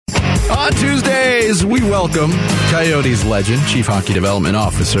On Tuesdays, we welcome Coyotes legend, Chief Hockey Development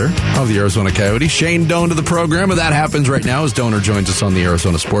Officer of the Arizona Coyotes, Shane Doan, to the program. And that happens right now as Doaner joins us on the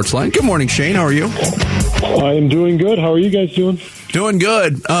Arizona Sports Line. Good morning, Shane. How are you? I am doing good. How are you guys doing? Doing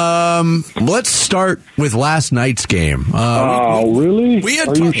good. Let's start with last night's game. Really?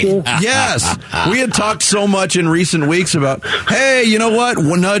 Are you sure? Yes. We had talked so much in recent weeks about, hey, you know what?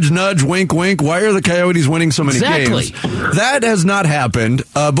 Nudge, nudge, wink, wink. Why are the Coyotes winning so many games? That has not happened.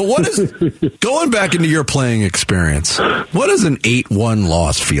 But what is, going back into your playing experience, what does an 8-1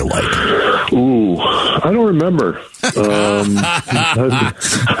 loss feel like? Ooh, I don't remember.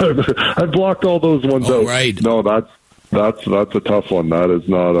 I blocked all those ones out. Right. No, that's a tough one. That is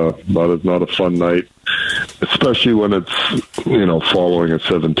not a fun night, especially when it's following a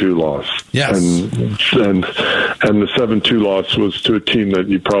 7-2 loss. Yes, and the 7-2 loss was to a team that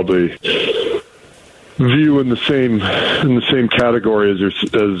you probably view in the same category as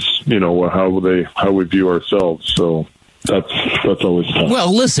how we view ourselves. So. That's always tough.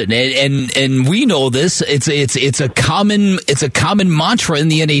 Well, listen, and we know this. It's a common mantra in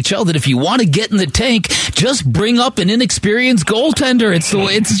the NHL that if you want to get in the tank, just bring up an inexperienced goaltender.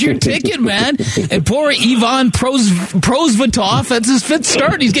 It's your ticket, man. And poor Ivan Prosvetov, that's his fifth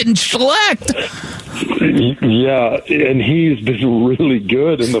start. He's getting shellacked. Yeah, and he's been really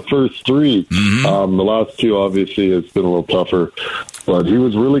good in the first three. Mm-hmm. The last two, obviously, has been a little tougher. But he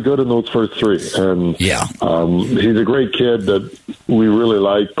was really good in those first three. And he's a great kid that we really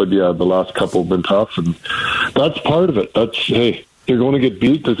like. But, yeah, the last couple have been tough. And that's part of it. Hey, you're going to get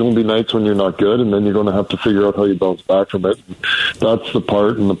beat. There's going to be nights when you're not good, and then you're going to have to figure out how you bounce back from it. That's the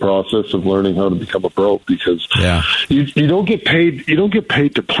part in the process of learning how to become a pro, because you don't get paid. You don't get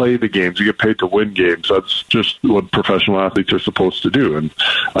paid to play the games. You get paid to win games. That's just what professional athletes are supposed to do. And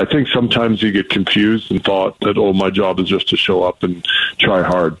I think sometimes you get confused and thought that, my job is just to show up and try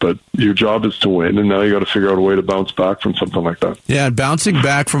hard. But your job is to win, and now you got to figure out a way to bounce back from something like that. Yeah, and bouncing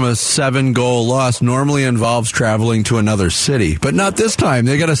back from a 7-goal loss normally involves traveling to another city, but not this time.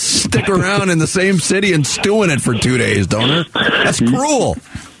 They got to stick around in the same city and stew in it for 2 days, Doaner. That's cruel.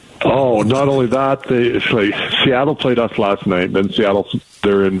 Oh, not only that, it's like Seattle played us last night, then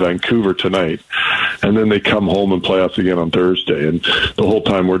they're in Vancouver tonight, and then they come home and play us again on Thursday, and the whole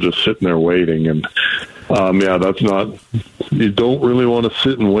time we're just sitting there waiting, and that's not. You don't really want to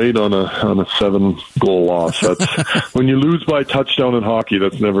sit and wait on a 7-goal loss. That's when you lose by a touchdown in hockey.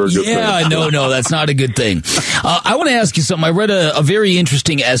 That's never a good thing. Yeah, no, that's not a good thing. I want to ask you something. I read a very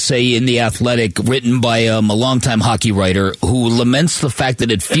interesting essay in The Athletic written by a longtime hockey writer who laments the fact that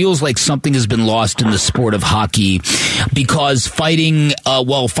it feels like something has been lost in the sport of hockey because fighting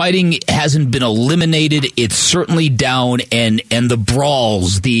hasn't been eliminated. It's certainly down, and the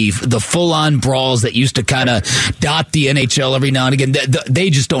brawls, the full-on brawls that used to kind of dot the NHL every now and again, they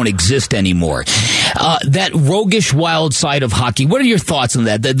just don't exist anymore. That roguish wild side of hockey, what are your thoughts on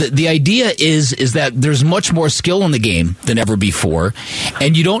that? The idea is that there's much more skill in the game than ever before,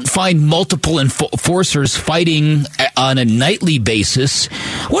 and you don't find multiple enforcers fighting on a nightly basis.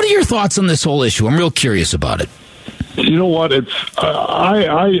 What are your thoughts on this whole issue? I'm real curious about it. You know what? It's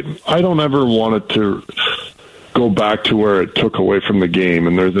I don't ever want it to go back to where it took away from the game,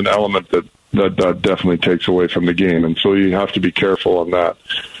 and there's an element that definitely takes away from the game, and so you have to be careful on that.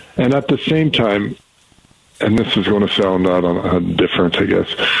 And at the same time, and this is going to sound different, I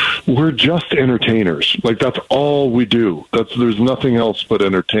guess, we're just entertainers. Like, that's all we do. There's nothing else but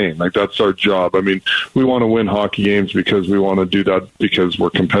entertain. Like, that's our job. I mean, we want to win hockey games because we want to do that because we're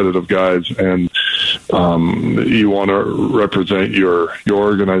competitive guys, and you want to represent your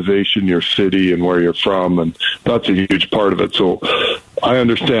organization, your city, and where you're from, and that's a huge part of it. So I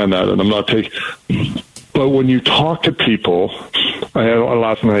understand that, and I'm not taking... But when you talk to people,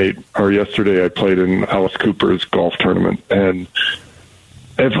 last night or yesterday, I played in Alice Cooper's golf tournament, and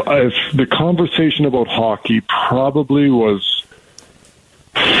if the conversation about hockey probably was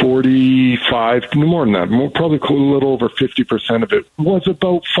 45, no more than that, probably a little over 50% of it was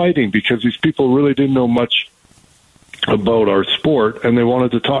about fighting, because these people really didn't know much about our sport, and they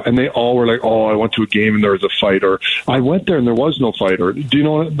wanted to talk, and they all were like, I went to a game and there was a fight, or I went there and there was no fight, or do you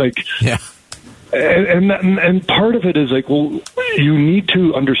know what, like, yeah. And part of it is like, well, you need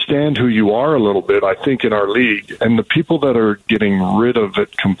to understand who you are a little bit, I think, in our league. And the people that are getting rid of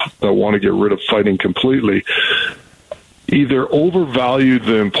it, that want to get rid of fighting completely, either overvalue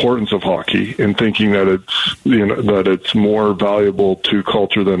the importance of hockey in thinking that it's more valuable to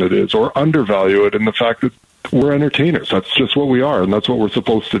culture than it is, or undervalue it in the fact that we're entertainers. That's just what we are, and that's what we're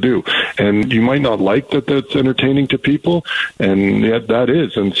supposed to do. And you might not like that that's entertaining to people, and yet that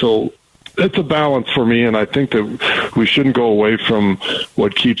is. And so it's a balance for me, and I think that we shouldn't go away from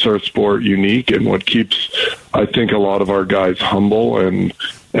what keeps our sport unique and what keeps, I think, a lot of our guys humble and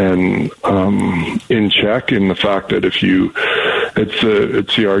in check, in the fact that it's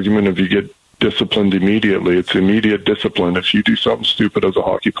the argument if you get disciplined immediately, it's immediate discipline. If you do something stupid as a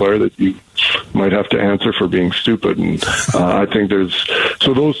hockey player, that you might have to answer for being stupid. And I think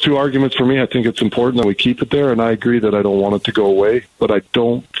so those two arguments for me, I think it's important that we keep it there, and I agree that I don't want it to go away, but I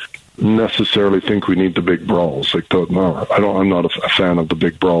don't necessarily think we need the big brawls. I'm not a fan of the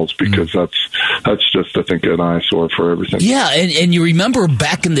big brawls, because that's just, I think, an eyesore for everything. Yeah, and you remember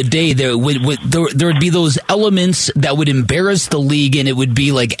back in the day, there would be those elements that would embarrass the league, and it would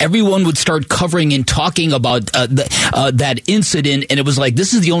be like everyone would start covering and talking about that incident, and it was like,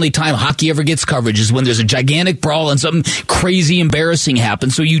 this is the only time hockey ever gets coverage, is when there's a gigantic brawl and something crazy embarrassing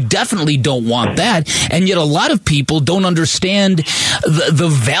happens. So you definitely don't want that, and yet a lot of people don't understand the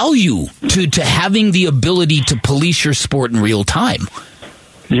value to having the ability to police your sport in real time.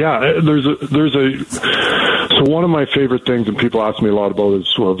 Yeah, so one of my favorite things, and people ask me a lot about,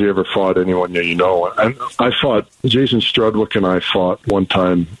 is, well, have you ever fought anyone that you know? And Jason Strudwick and I fought one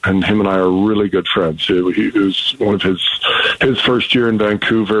time, and him and I are really good friends. It was one of his first year in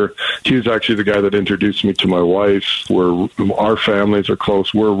Vancouver. He was actually the guy that introduced me to my wife. Our families are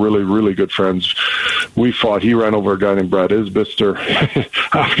close. We're really, really good friends. We fought. He ran over a guy named Brad Isbister.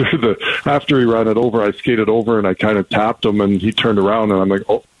 After he ran it over, I skated over and I kind of tapped him, and he turned around, and I'm like,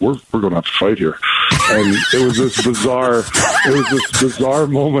 oh, we're going to have to fight here. And it was this bizarre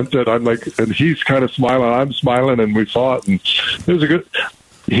moment that I'm like, and he's kind of smiling, I'm smiling, and we fought, and it was a good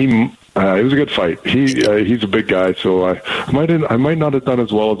fight. He's a big guy, so I might not have done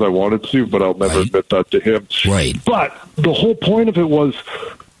as well as I wanted to, but I'll never admit that to him. Right. But the whole point of it was,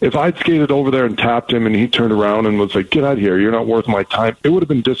 if I'd skated over there and tapped him and he turned around and was like, get out of here, you're not worth my time, it would have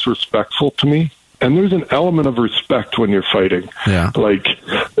been disrespectful to me. And there's an element of respect when you're fighting. Yeah. Like,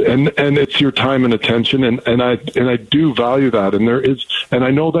 and it's your time and attention, and I do value that. And and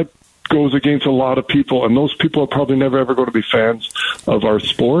I know that goes against a lot of people, and those people are probably never ever going to be fans of our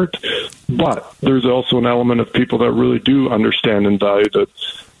sport. But there's also an element of people that really do understand and value that.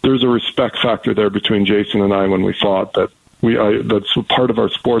 There's a respect factor there between Jason and I when we fought that. That's a part of our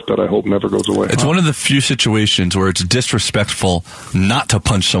sport that I hope never goes away. It's one of the few situations where it's disrespectful not to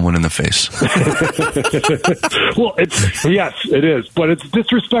punch someone in the face. Well, yes, it is. But it's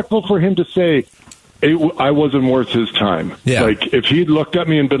disrespectful for him to say, I wasn't worth his time. Yeah. Like, if he'd looked at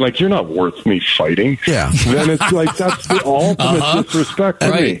me and been like, you're not worth me fighting, then it's like, that's the ultimate disrespect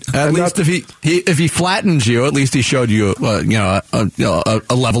to me. At least if he flattens you, at least he showed you a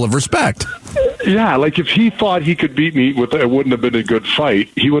level of respect. Yeah, like if he thought he could beat me, it wouldn't have been a good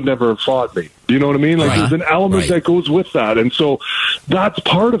fight. He would never have fought me. Do you know what I mean? Like, there's an element that goes with that, and so that's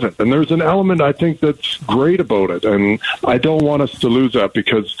part of it. And there's an element I think that's great about it, and I don't want us to lose that,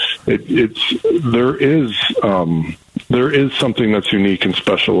 because there is something that's unique and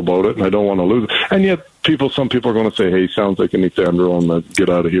special about it, and I don't want to lose it. And yet, some people are going to say, "Hey, sounds like an Ethandro, and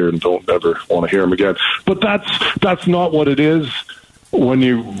get out of here," and don't ever want to hear him again. But that's not what it is. When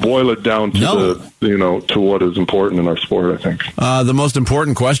you boil it down to to what is important in our sport, I think. The most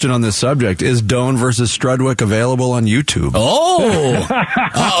important question on this subject is Doan versus Strudwick available on YouTube.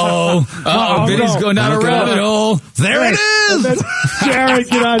 Vinny's going down a rabbit hole. There it is. Jared,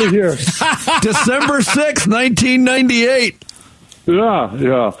 get out of here. December 6th, 1998.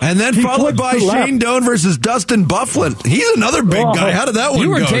 Yeah. And then followed by Shane Doan versus Dustin Bufflin. He's another big guy. How did that one go, You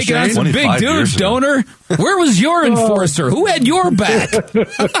were taking Shane? on some big dudes, Donor. Where was your enforcer? Who had your back?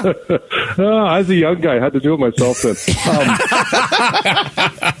 I was a young guy. I had to do it myself then.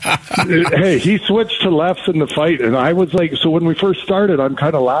 Hey, he switched to lefts in the fight, and I was like, so when we first started, I'm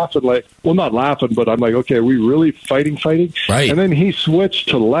kind of laughing, like, well, not laughing, but I'm like, okay, are we really fighting? Right. And then he switched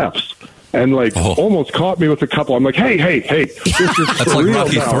to lefts. And almost caught me with a couple. I'm like, hey, this is that's for like real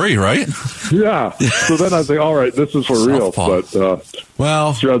Rocky now. 3, right? Yeah. So then I was like, all right, this is for real. But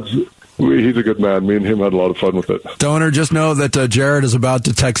Judd's, he's a good man. Me and him had a lot of fun with it. Donor, just know that Jared is about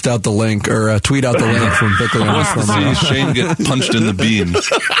to text out the link or tweet out the link from Bickley. Wants to see Shane get punched in the bean.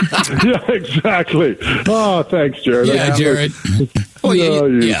 Yeah, exactly. Oh, thanks, Jared. Yeah, Jared.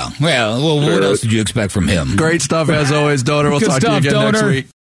 Well, what else did you expect from him? Great stuff as always, Donor. We'll talk to you again next week.